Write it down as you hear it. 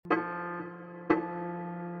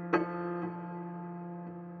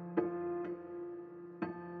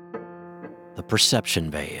perception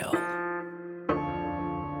veil,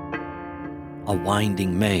 a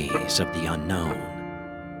winding maze of the unknown,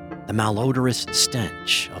 the malodorous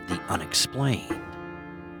stench of the unexplained,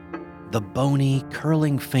 the bony,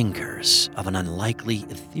 curling fingers of an unlikely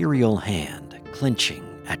ethereal hand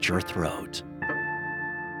clenching at your throat.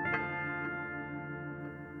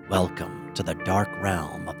 Welcome to the dark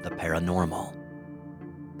realm of the paranormal.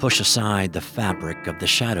 Push aside the fabric of the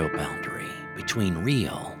shadow boundary between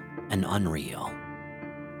real and unreal.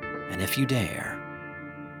 And if you dare,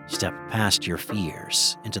 step past your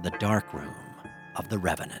fears into the dark room of the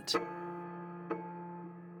Revenant.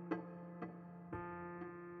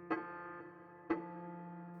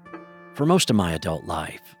 For most of my adult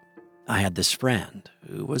life, I had this friend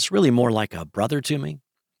who was really more like a brother to me,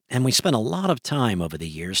 and we spent a lot of time over the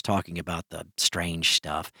years talking about the strange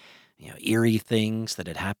stuff, eerie things that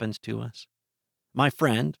had happened to us. My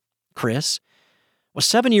friend, Chris, was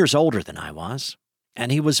 7 years older than I was,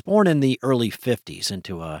 and he was born in the early 50s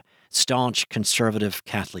into a staunch conservative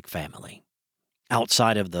Catholic family.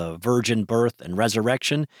 Outside of the virgin birth and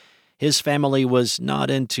resurrection, his family was not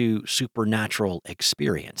into supernatural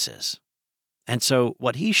experiences. And so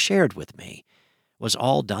what he shared with me was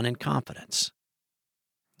all done in confidence.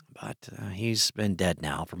 But he's been dead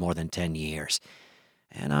now for more than 10 years,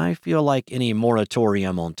 and I feel like any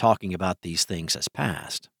moratorium on talking about these things has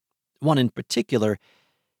passed. One in particular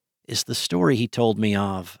is the story he told me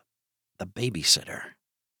of the babysitter.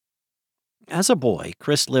 As a boy,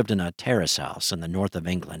 Chris lived in a terrace house in the north of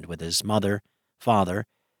England with his mother, father,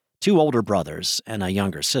 2 older brothers, and a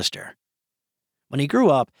younger sister. When he grew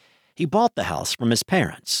up, he bought the house from his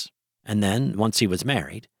parents, and then, once he was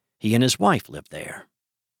married, he and his wife lived there.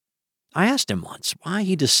 I asked him once why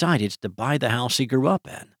he decided to buy the house he grew up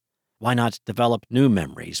in. Why not develop new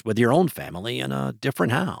memories with your own family in a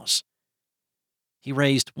different house? He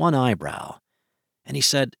raised one eyebrow, and he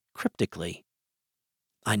said cryptically,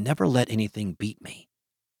 "I never let anything beat me,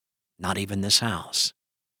 not even this house."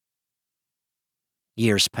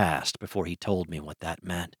 Years passed before he told me what that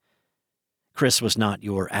meant. Chris was not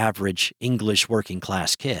your average English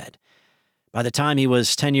working-class kid. By the time he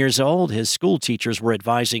was 10 years old, his school teachers were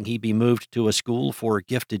advising he be moved to a school for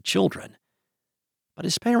gifted children. But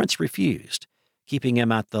his parents refused, keeping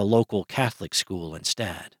him at the local Catholic school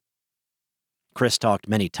instead. Chris talked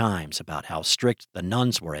many times about how strict the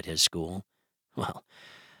nuns were at his school. Well,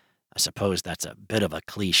 I suppose that's a bit of a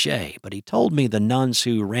cliché, but he told me the nuns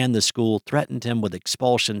who ran the school threatened him with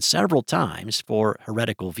expulsion several times for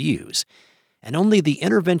heretical views, and only the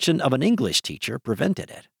intervention of an English teacher prevented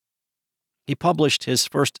it. He published his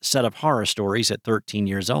first set of horror stories at 13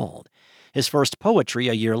 years old, his first poetry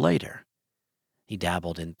a year later. He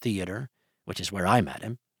dabbled in theater, which is where I met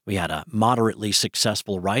him. We had a moderately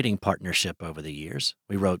successful writing partnership over the years.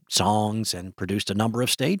 We wrote songs and produced a number of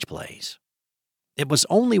stage plays. It was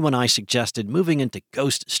only when I suggested moving into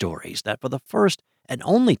ghost stories that for the first and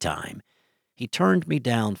only time, he turned me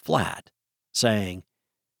down flat, saying,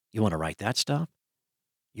 "You want to write that stuff?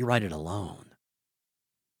 You write it alone."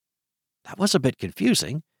 That was a bit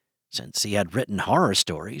confusing, since he had written horror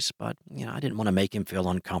stories, but I didn't want to make him feel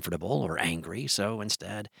uncomfortable or angry, so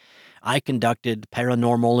instead, I conducted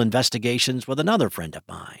paranormal investigations with another friend of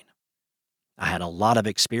mine. I had a lot of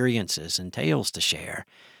experiences and tales to share,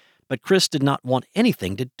 but Chris did not want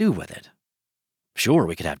anything to do with it. Sure,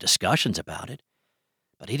 we could have discussions about it,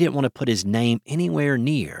 but he didn't want to put his name anywhere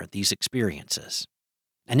near these experiences.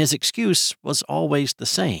 And his excuse was always the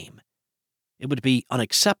same. It would be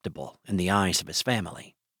unacceptable in the eyes of his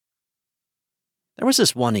family. There was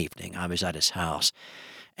this one evening I was at his house,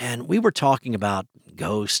 and we were talking about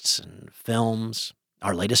ghosts and films,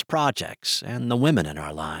 our latest projects, and the women in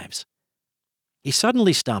our lives. He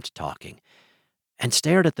suddenly stopped talking and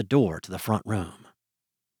stared at the door to the front room.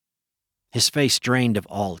 His face drained of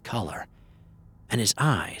all color, and his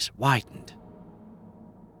eyes widened.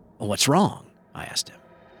 "Well, what's wrong?" I asked him.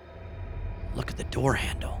 "Look at the door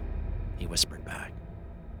handle," he whispered back.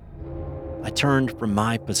 I turned from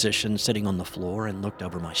my position sitting on the floor and looked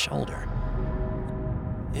over my shoulder.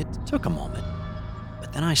 It took a moment,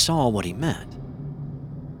 but then I saw what he meant.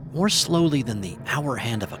 More slowly than the hour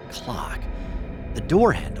hand of a clock, the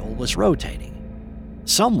door handle was rotating.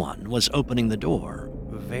 Someone was opening the door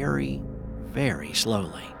very, very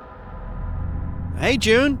slowly. "Hey,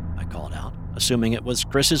 June," I called out, assuming it was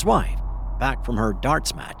Chris's wife, back from her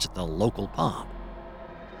darts match at the local pub.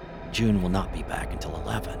 "June will not be back until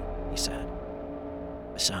 11, he said.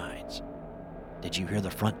 "Besides, did you hear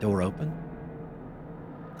the front door open?"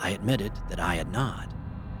 I admitted that I had not.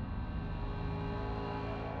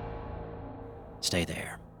 "Stay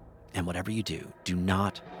there. And whatever you do, do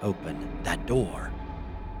not open that door."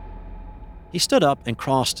 He stood up and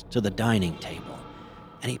crossed to the dining table,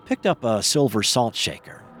 and he picked up a silver salt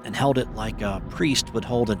shaker and held it like a priest would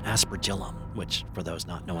hold an aspergillum, which, for those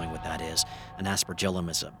not knowing what that is, an aspergillum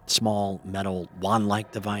is a small metal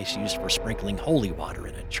wand-like device used for sprinkling holy water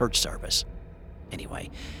in a church service. Anyway,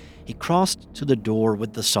 he crossed to the door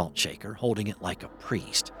with the salt shaker, holding it like a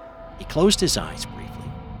priest. He closed his eyes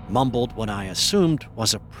briefly, mumbled what I assumed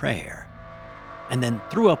was a prayer, and then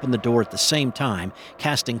threw open the door at the same time,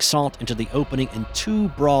 casting salt into the opening in two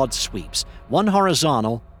broad sweeps, one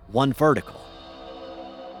horizontal, one vertical.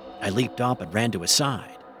 I leaped up and ran to his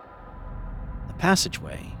side. The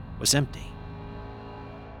passageway was empty.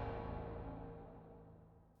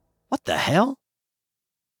 "What the hell?"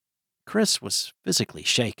 Chris was physically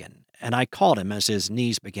shaken, and I caught him as his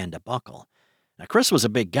knees began to buckle. Now, Chris was a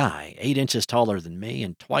big guy, 8 inches taller than me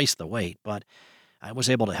and twice the weight, but I was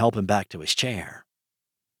able to help him back to his chair.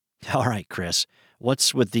 "All right, Chris,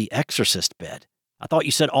 what's with the exorcist bit? I thought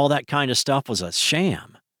you said all that kind of stuff was a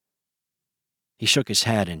sham." He shook his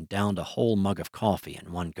head and downed a whole mug of coffee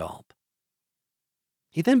in one gulp.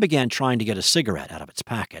 He then began trying to get a cigarette out of its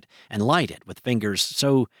packet and light it with fingers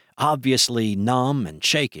so obviously numb and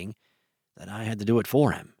shaking that I had to do it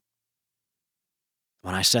for him.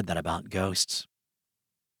 When I said that about ghosts,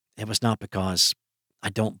 it was not because I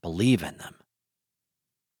don't believe in them.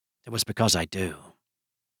 It was because I do.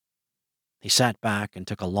 He sat back and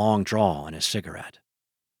took a long draw on his cigarette.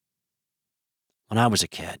 "When I was a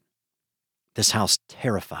kid, this house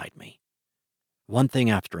terrified me. One thing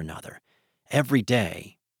after another, every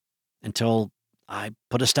day, until I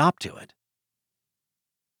put a stop to it."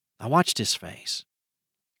 I watched his face.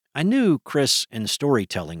 I knew Chris in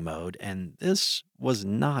storytelling mode, and this was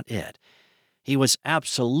not it. He was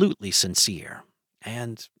absolutely sincere,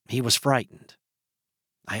 and he was frightened.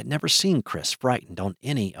 I had never seen Chris frightened on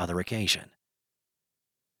any other occasion.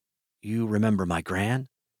 "You remember my gran?"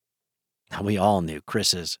 We all knew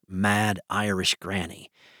Chris's mad Irish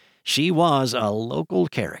granny. She was a local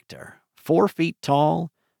character, 4 feet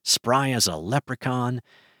tall, spry as a leprechaun,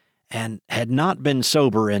 and had not been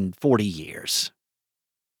sober in 40 years.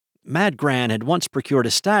 Mad Gran had once procured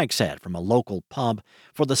a stag's head from a local pub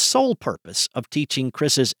for the sole purpose of teaching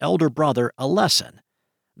Chris's elder brother a lesson.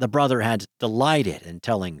 The brother had delighted in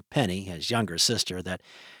telling Penny, his younger sister, that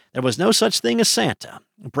there was no such thing as Santa,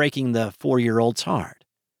 breaking the 4-year-old's heart.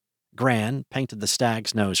 Gran painted the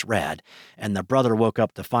stag's nose red, and the brother woke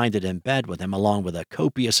up to find it in bed with him along with a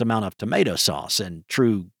copious amount of tomato sauce in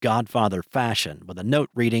true Godfather fashion, with a note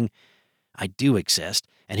reading, "I do exist,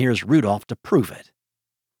 and here's Rudolph to prove it."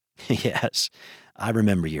 Yes, I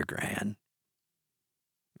remember your Gran.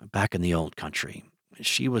 Back in the old country,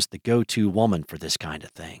 she was the go-to woman for this kind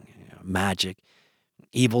of thing. Magic,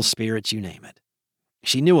 evil spirits, you name it.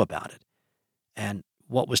 She knew about it, and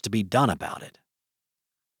what was to be done about it.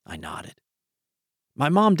 I nodded. My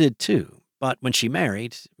mom did too, but when she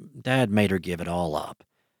married, Dad made her give it all up.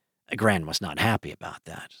 Gran was not happy about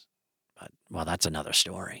that, but, well, that's another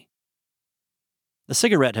story. The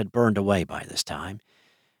cigarette had burned away by this time.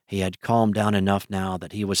 He had calmed down enough now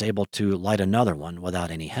that he was able to light another one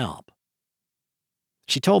without any help.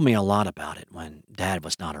 She told me a lot about it when Dad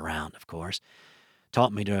was not around, of course.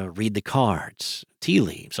 Taught me to read the cards, tea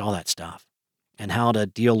leaves, all that stuff, and how to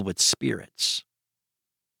deal with spirits.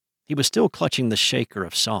 He was still clutching the shaker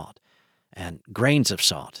of salt, and grains of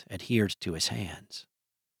salt adhered to his hands.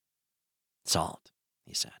 "Salt,"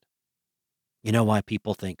 he said. "You know why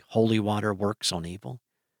people think holy water works on evil?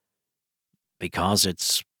 Because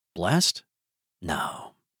it's blessed?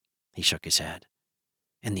 No." He shook his head.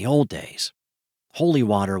 "In the old days, holy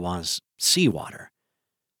water was seawater,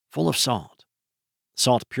 full of salt.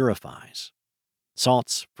 Salt purifies.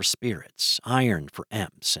 Salt's for spirits, iron for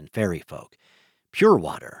imps and fairy folk, pure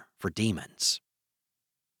water for demons."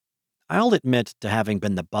 I'll admit to having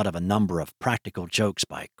been the butt of a number of practical jokes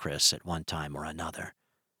by Chris at one time or another.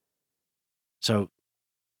 "So,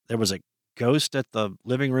 there was a ghost at the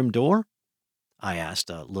living room door?" I asked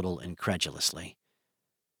a little incredulously.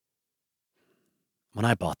 "When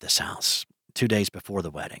I bought this house, 2 days before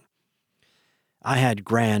the wedding, I had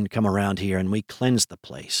Gran come around here and we cleansed the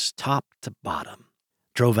place, top to bottom.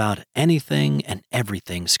 Drove out anything and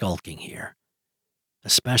everything skulking here.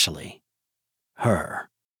 Especially her.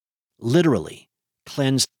 Literally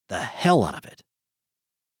cleansed the hell out of it."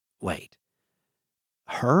 "Wait.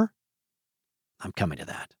 Her?" "I'm coming to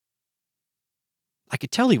that." I could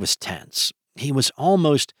tell he was tense. He was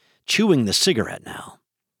almost chewing the cigarette now.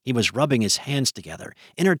 He was rubbing his hands together,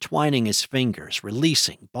 intertwining his fingers,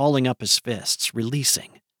 releasing, balling up his fists,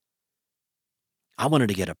 releasing. I wanted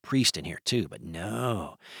to get a priest in here too, but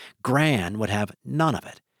no. Gran would have none of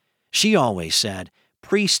it. She always said,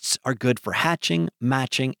 priests are good for hatching,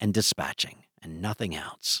 matching, and dispatching, and nothing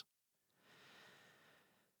else.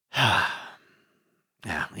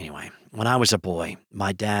 Yeah, anyway, when I was a boy,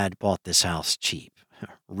 my dad bought this house cheap,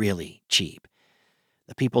 really cheap.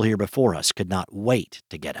 The people here before us could not wait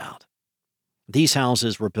to get out. These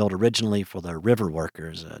houses were built originally for the river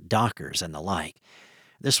workers, dockers, and the like.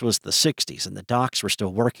 This was the 60s, and the docks were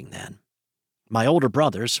still working then. My older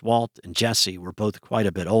brothers, Walt and Jesse, were both quite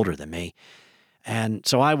a bit older than me, and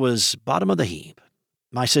so I was bottom of the heap.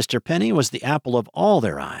 My sister Penny was the apple of all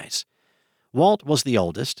their eyes. Walt was the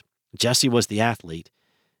oldest, Jesse was the athlete,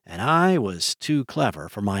 and I was too clever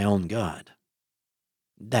for my own good.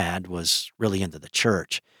 Dad was really into the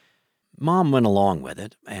church. Mom went along with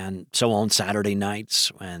it, and so on Saturday nights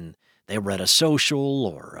when they were at a social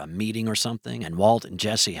or a meeting or something, and Walt and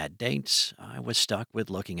Jesse had dates, I was stuck with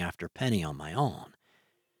looking after Penny on my own.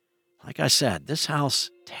 Like I said, this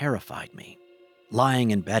house terrified me.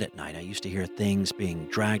 Lying in bed at night, I used to hear things being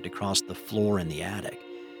dragged across the floor in the attic.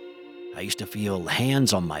 I used to feel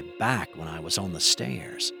hands on my back when I was on the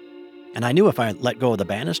stairs. And I knew if I let go of the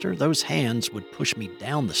banister, those hands would push me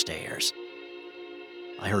down the stairs.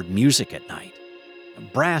 I heard music at night,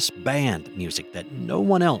 brass band music that no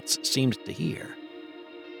one else seemed to hear.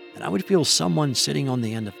 And I would feel someone sitting on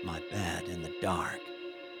the end of my bed in the dark.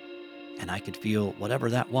 And I could feel whatever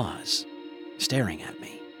that was, staring at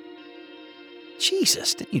me.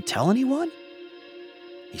 Jesus, didn't you tell anyone?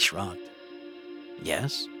 He shrugged.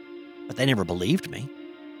 Yes, but they never believed me.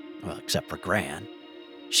 Well, except for Gran.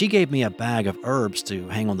 She gave me a bag of herbs to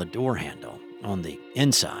hang on the door handle, on the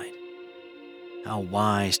inside. How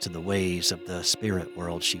wise to the ways of the spirit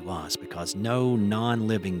world she was, because no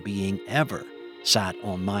non-living being ever sat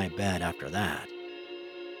on my bed after that.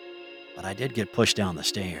 But I did get pushed down the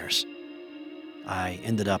stairs. I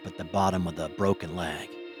ended up at the bottom with a broken leg.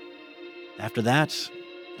 After that,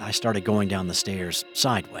 I started going down the stairs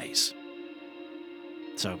sideways.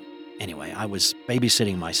 So, anyway, I was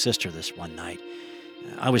babysitting my sister this one night.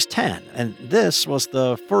 I was 10, and this was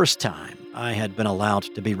the first time I had been allowed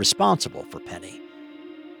to be responsible for Penny.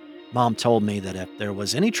 Mom told me that if there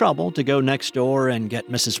was any trouble to go next door and get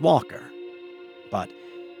Mrs. Walker.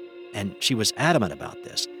 And she was adamant about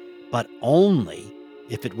this, but only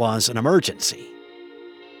if it was an emergency.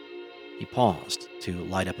 He paused to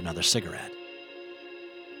light up another cigarette.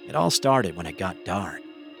 It all started when it got dark.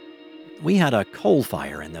 We had a coal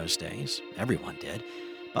fire in those days. Everyone did.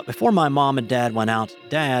 But before my mom and dad went out,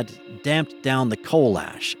 Dad damped down the coal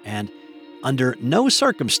ash, and under no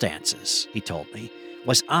circumstances, he told me,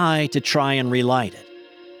 was I to try and relight it.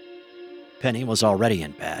 Penny was already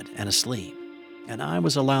in bed and asleep, and I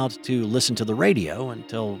was allowed to listen to the radio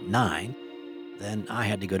until 9. Then I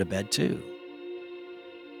had to go to bed too.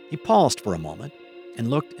 He paused for a moment and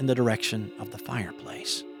looked in the direction of the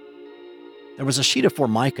fireplace. There was a sheet of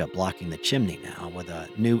formica blocking the chimney now, with a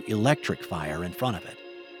new electric fire in front of it.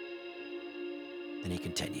 Then he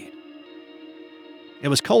continued. It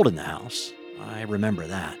was cold in the house. I remember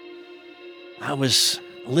that. I was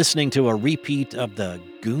listening to a repeat of the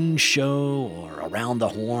Goon Show or Around the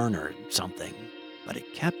Horn or something, but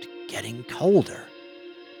it kept getting colder.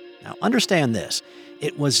 Now, understand this.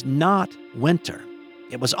 It was not winter.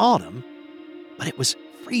 It was autumn, but it was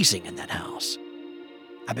freezing in that house.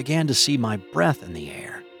 I began to see my breath in the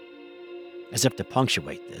air. As if to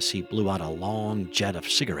punctuate this, he blew out a long jet of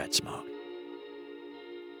cigarette smoke.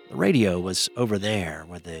 The radio was over there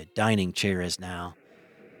where the dining chair is now.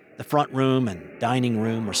 The front room and dining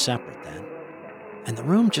room were separate then. And the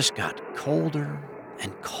room just got colder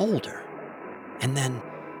and colder. And then,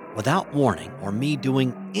 without warning or me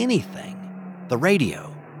doing anything, the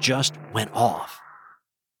radio just went off.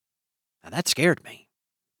 Now that scared me.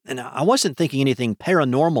 And I wasn't thinking anything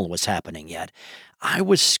paranormal was happening yet. I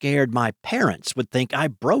was scared my parents would think I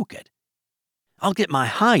broke it. I'll get my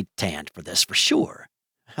hide tanned for this for sure.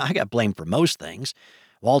 I got blamed for most things.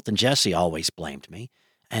 Walt and Jesse always blamed me.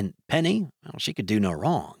 And Penny, well, she could do no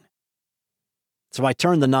wrong. So I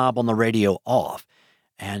turned the knob on the radio off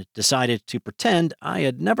and decided to pretend I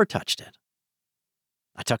had never touched it.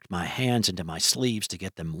 I tucked my hands into my sleeves to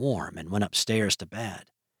get them warm and went upstairs to bed.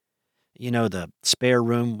 You know, the spare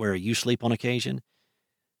room where you sleep on occasion?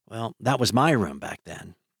 Well, that was my room back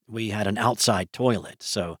then. We had an outside toilet,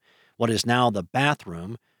 so what is now the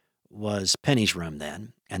bathroom was Penny's room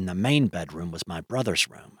then, and the main bedroom was my brother's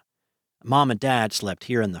room. Mom and Dad slept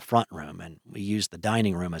here in the front room, and we used the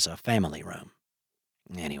dining room as a family room.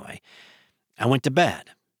 Anyway, I went to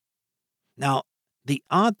bed. Now, the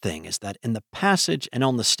odd thing is that in the passage and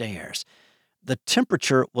on the stairs, The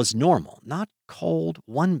temperature was normal, not cold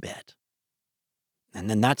one bit. And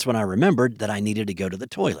then that's when I remembered that I needed to go to the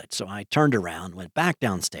toilet. So I turned around, went back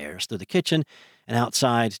downstairs through the kitchen and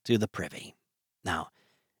outside to the privy. Now,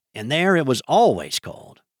 in there it was always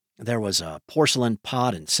cold. There was a porcelain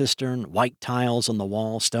pot and cistern, white tiles on the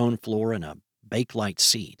wall, stone floor, and a bakelite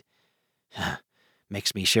seat.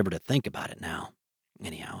 Makes me shiver to think about it now.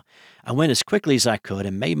 Anyhow, I went as quickly as I could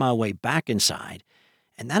and made my way back inside,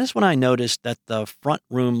 and that is when I noticed that the front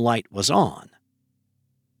room light was on.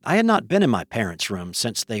 I had not been in my parents' room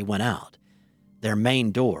since they went out. Their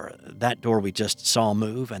main door, that door we just saw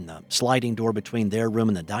move, and the sliding door between their room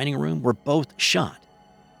and the dining room were both shut.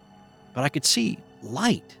 But I could see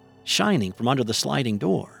light shining from under the sliding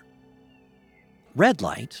door. Red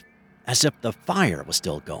light, as if the fire was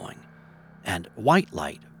still going, and white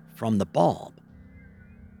light from the bulb.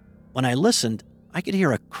 When I listened, I could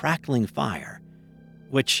hear a crackling fire,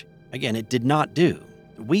 which, again, it did not do.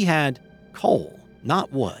 We had coal,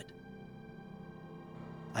 not wood.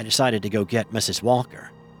 I decided to go get Mrs.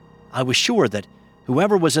 Walker. I was sure that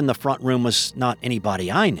whoever was in the front room was not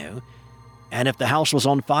anybody I knew, and if the house was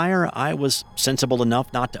on fire, I was sensible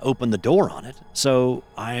enough not to open the door on it, so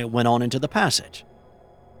I went on into the passage.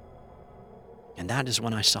 And that is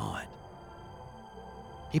when I saw it.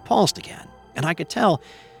 He paused again, and I could tell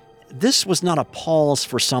this was not a pause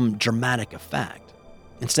for some dramatic effect.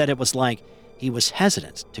 Instead, it was like he was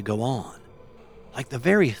hesitant to go on. Like the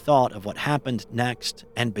very thought of what happened next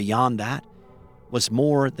and beyond that was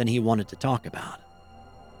more than he wanted to talk about.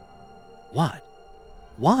 What?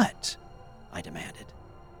 What? I demanded.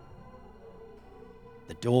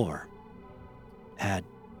 The door had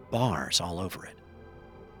bars all over it.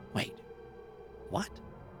 Wait, what?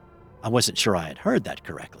 I wasn't sure I had heard that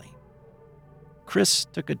correctly. Chris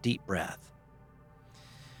took a deep breath.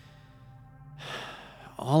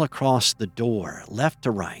 All across the door, left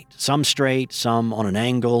to right, some straight, some on an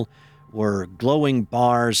angle, were glowing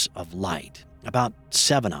bars of light, about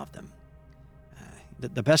 7 of them.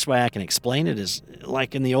 The best way I can explain it is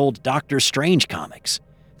like in the old Doctor Strange comics.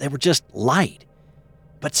 They were just light.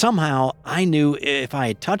 But somehow I knew if I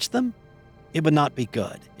had touched them, it would not be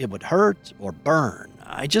good. It would hurt or burn.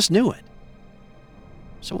 I just knew it.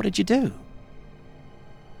 So what did you do?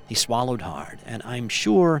 He swallowed hard, and I'm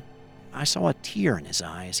sure I saw a tear in his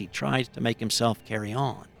eye as he tried to make himself carry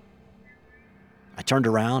on. I turned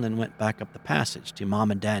around and went back up the passage to Mom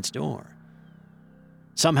and Dad's door.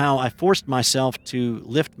 Somehow I forced myself to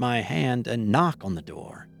lift my hand and knock on the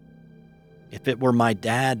door. If it were my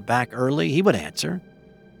dad back early, he would answer.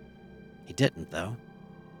 He didn't, though.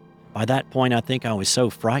 By that point, I think I was so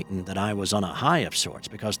frightened that I was on a high of sorts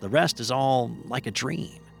because the rest is all like a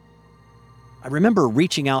dream. I remember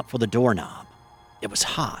reaching out for the doorknob. It was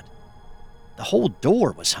hot. The whole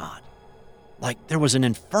door was hot, like there was an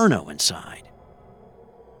inferno inside.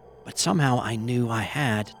 But somehow I knew I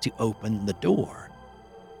had to open the door.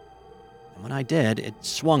 And when I did, it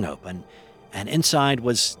swung open, and inside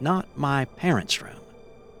was not my parents' room.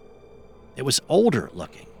 It was older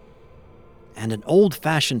looking, and an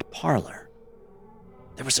old-fashioned parlor.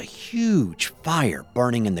 There was a huge fire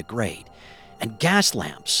burning in the grate, and gas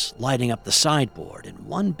lamps lighting up the sideboard, and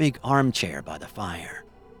one big armchair by the fire.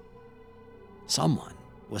 Someone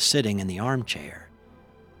was sitting in the armchair.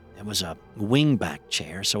 It was a wingback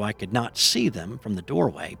chair, so I could not see them from the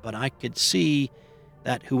doorway, but I could see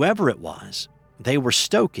that whoever it was, they were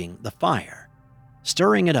stoking the fire,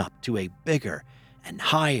 stirring it up to a bigger and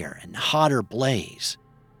higher and hotter blaze.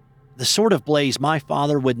 The sort of blaze my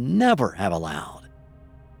father would never have allowed.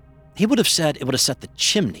 He would have said it would have set the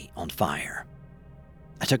chimney on fire.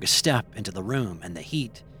 I took a step into the room, and the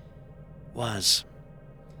heat was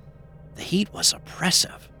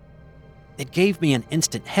oppressive. It gave me an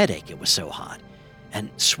instant headache, it was so hot, and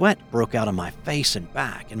sweat broke out on my face and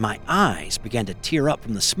back, and my eyes began to tear up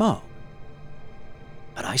from the smoke.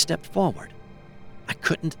 But I stepped forward. I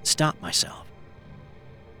couldn't stop myself.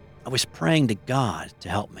 I was praying to God to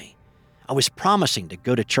help me. I was promising to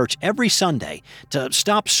go to church every Sunday, to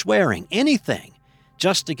stop swearing, anything,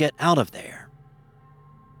 just to get out of there.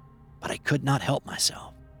 But I could not help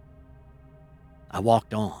myself. I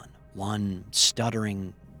walked on, one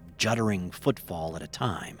stuttering, juddering footfall at a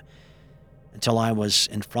time, until I was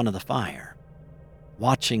in front of the fire,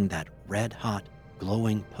 watching that red-hot,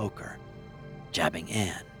 glowing poker jabbing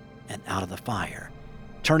in and out of the fire,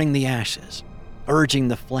 turning the ashes, urging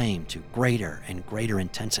the flame to greater and greater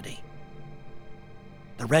intensity.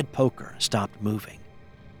 The red poker stopped moving.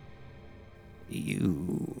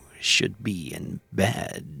 "You should be in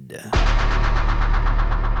bed."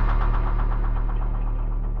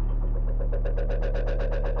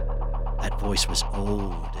 That voice was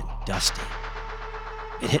old and dusty.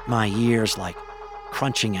 It hit my ears like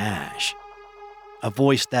crunching ash. A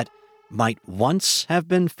voice that might once have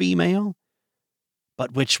been female,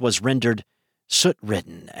 but which was rendered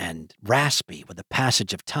soot-ridden and raspy with the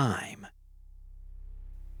passage of time.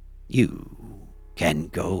 "You can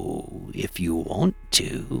go if you want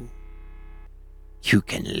to. You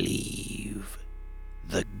can leave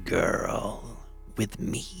the girl with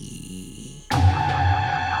me."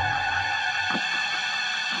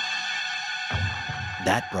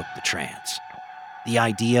 That broke the trance. The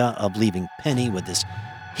idea of leaving Penny with this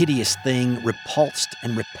hideous thing repulsed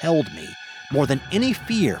and repelled me more than any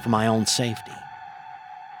fear for my own safety.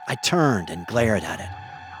 I turned and glared at it.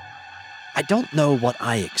 I don't know what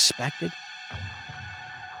I expected,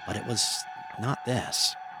 but it was not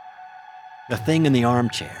this. The thing in the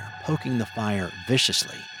armchair, poking the fire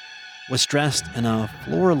viciously, was dressed in a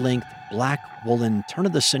floor-length black woolen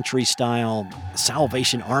turn-of-the-century style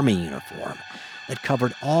Salvation Army uniform that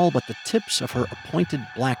covered all but the tips of her appointed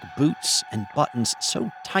black boots and buttons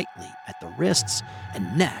so tightly at the wrists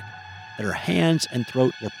and neck that her hands and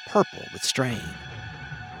throat were purple with strain.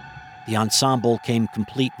 The ensemble came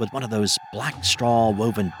complete with one of those black straw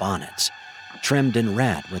woven bonnets, trimmed in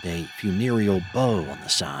red with a funereal bow on the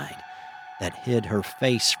side, that hid her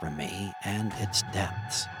face from me and its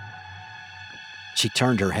depths. She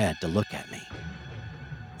turned her head to look at me,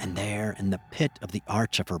 and there in the pit of the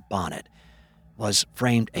arch of her bonnet was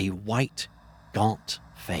framed a white, gaunt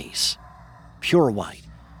face, pure white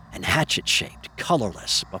and hatchet-shaped,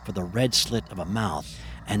 colorless but for the red slit of a mouth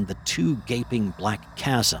and the two gaping black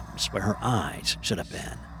chasms where her eyes should have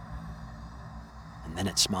been. And then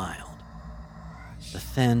it smiled. The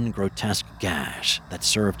thin, grotesque gash that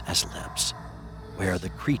served as lips, where the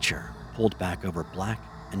creature pulled back over black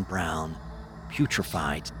and brown,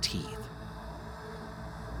 putrefied teeth.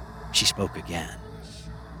 She spoke again,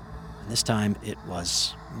 and this time it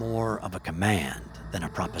was more of a command than a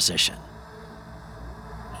proposition.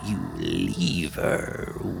 "You leave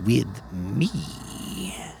her with me."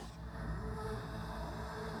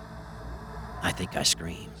 I think I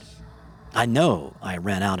screamed. I know I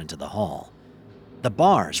ran out into the hall. The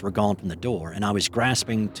bars were gone from the door, and I was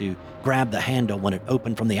grasping to grab the handle when it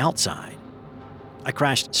opened from the outside. I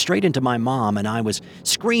crashed straight into my mom, and I was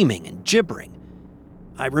screaming and gibbering.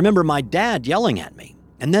 I remember my dad yelling at me,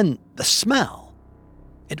 and then the smell.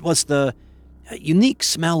 It was the unique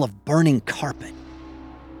smell of burning carpet.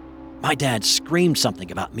 My dad screamed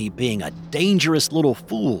something about me being a dangerous little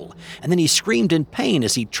fool, and then he screamed in pain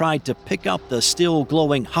as he tried to pick up the still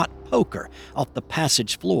glowing hot poker off the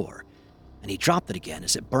passage floor, and he dropped it again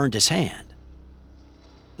as it burned his hand.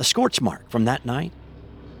 The scorch mark from that night,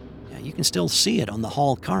 you can still see it on the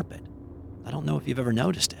hall carpet. I don't know if you've ever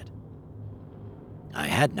noticed it. I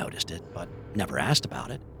had noticed it, but never asked about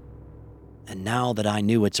it. And now that I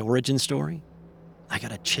knew its origin story, I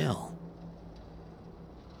got a chill.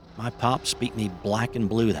 My pops beat me black and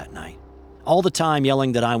blue that night, all the time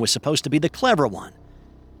yelling that I was supposed to be the clever one.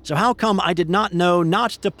 So how come I did not know not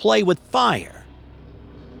to play with fire?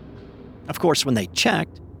 Of course, when they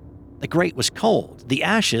checked, the grate was cold, the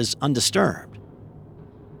ashes undisturbed.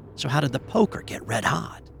 So how did the poker get red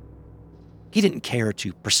hot? He didn't care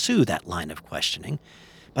to pursue that line of questioning,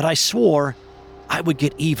 but I swore I would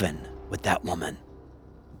get even with that woman,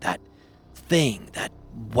 that thing, that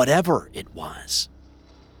whatever it was.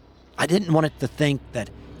 I didn't want it to think that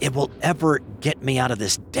it will ever get me out of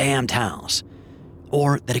this damned house,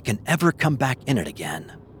 or that it can ever come back in it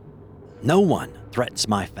again. No one threatens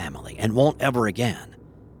my family and won't ever again.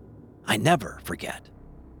 I never forget.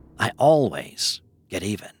 I always get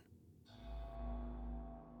even.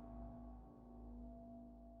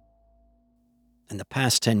 In the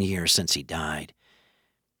past 10 years since he died,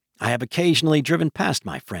 I have occasionally driven past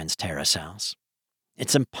my friend's terrace house.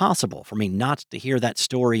 It's impossible for me not to hear that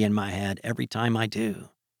story in my head every time I do.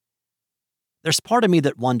 There's part of me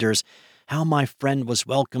that wonders how my friend was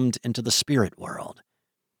welcomed into the spirit world.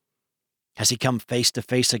 Has he come face to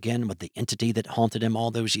face again with the entity that haunted him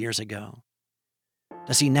all those years ago?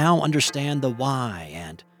 Does he now understand the why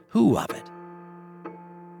and who of it?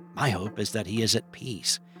 My hope is that he is at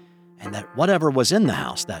peace, and that whatever was in the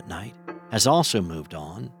house that night has also moved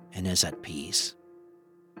on and is at peace.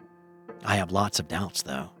 I have lots of doubts,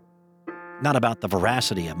 though. Not about the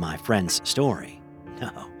veracity of my friend's story.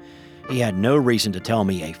 No, he had no reason to tell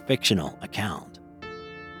me a fictional account.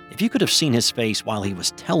 If you could have seen his face while he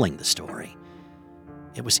was telling the story,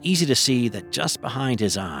 it was easy to see that just behind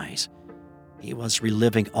his eyes, he was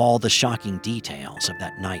reliving all the shocking details of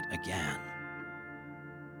that night again.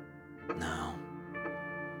 No,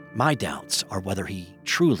 My doubts are whether he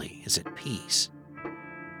truly is at peace.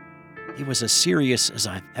 He was as serious as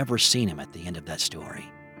I've ever seen him at the end of that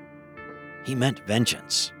story. He meant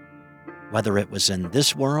vengeance, whether it was in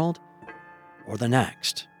this world or the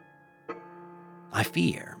next. I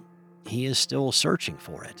fear he is still searching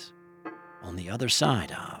for it on the other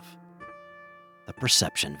side of the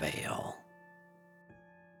perception veil.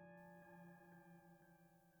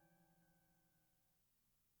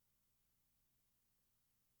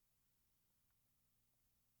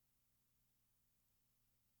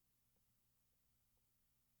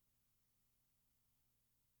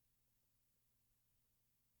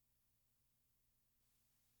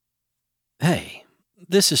 Hey,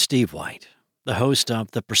 this is Steve White, the host of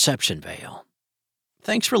The Perception Veil.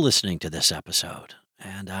 Thanks for listening to this episode,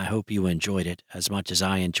 and I hope you enjoyed it as much as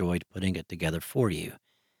I enjoyed putting it together for you.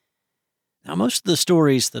 Now, most of the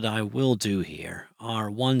stories that I will do here are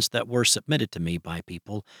ones that were submitted to me by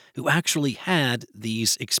people who actually had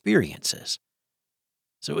these experiences.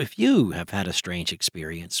 So if you have had a strange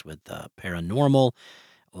experience with the paranormal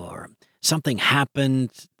or something happened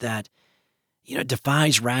that,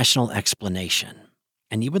 defies rational explanation,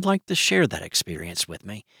 and you would like to share that experience with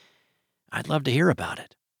me, I'd love to hear about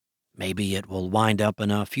it. Maybe it will wind up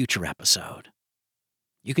in a future episode.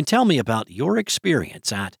 You can tell me about your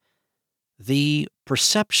experience at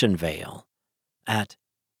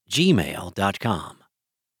theperceptionveil@gmail.com.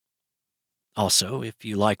 Also, if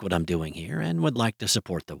you like what I'm doing here and would like to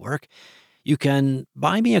support the work, you can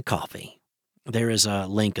buy me a coffee. There is a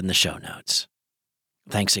link in the show notes.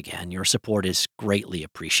 Thanks again. Your support is greatly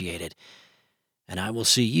appreciated, and I will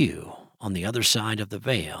see you on the other side of the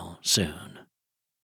veil soon.